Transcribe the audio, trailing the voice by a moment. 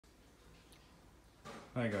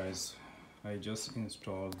Hi guys, I just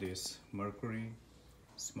installed this Merkury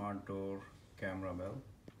smart door camera bell,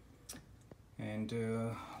 and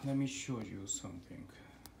let me show you something.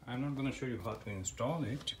 I'm not gonna show you how to install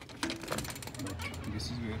it, but this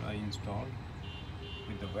is where I installed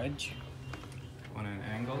with the wedge on an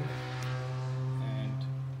angle,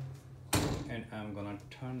 and I'm gonna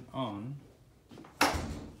turn on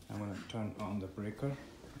the breaker,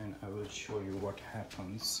 and I will show you what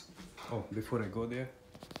happens. Oh, before I go there,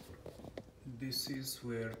 this is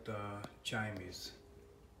where the chime is.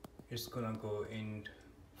 It's gonna go in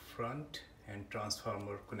front and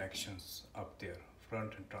transformer connections up there,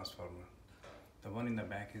 front and transformer. The one in the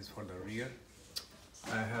back is for the rear.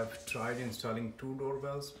 I have tried installing two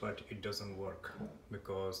doorbells, but it doesn't work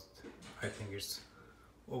because I think it's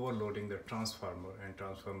overloading the transformer, and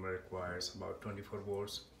transformer requires about 24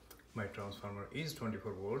 volts. My transformer is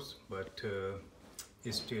 24 volts, but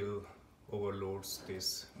it still overloads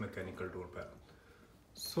this mechanical doorbell.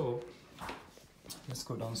 So let's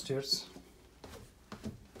go downstairs,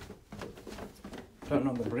 turn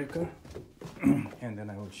on the breaker, and then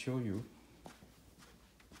I will show you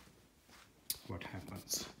what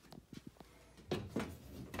happens.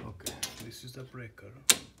 Okay, this is the breaker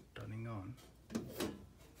turning on.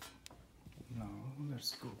 Now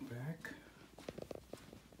let's go back.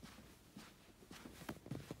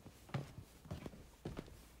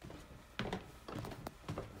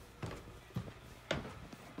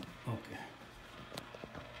 Okay,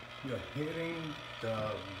 you are hearing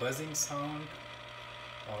the buzzing sound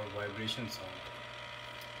or vibration sound.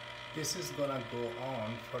 This is gonna go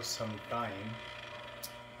on for some time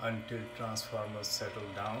until transformers settle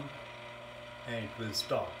down, and it will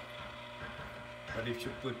stop. But if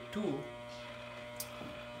you put two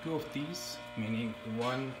of these, meaning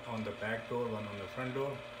one on the back door, one on the front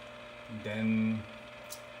door, then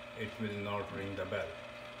it will not ring the bell.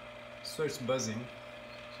 So it's buzzing,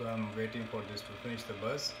 so I'm waiting for this to finish the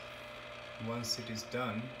buzz. Once it is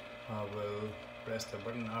done, I will press the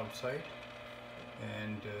button outside,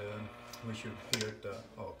 and we should hear the,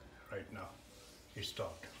 oh, right now it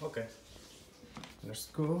stopped. Okay, let's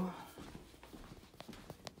go.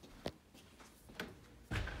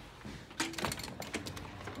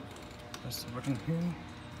 Press the button here.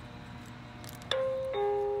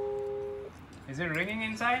 Is it ringing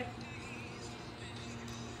inside?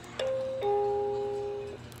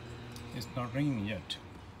 It's not ringing yet.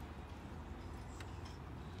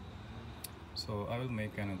 So I will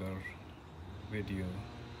make another video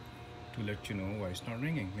to let you know why it's not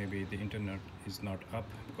ringing. Maybe the internet is not up,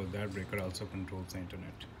 because that breaker also controls the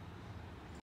internet.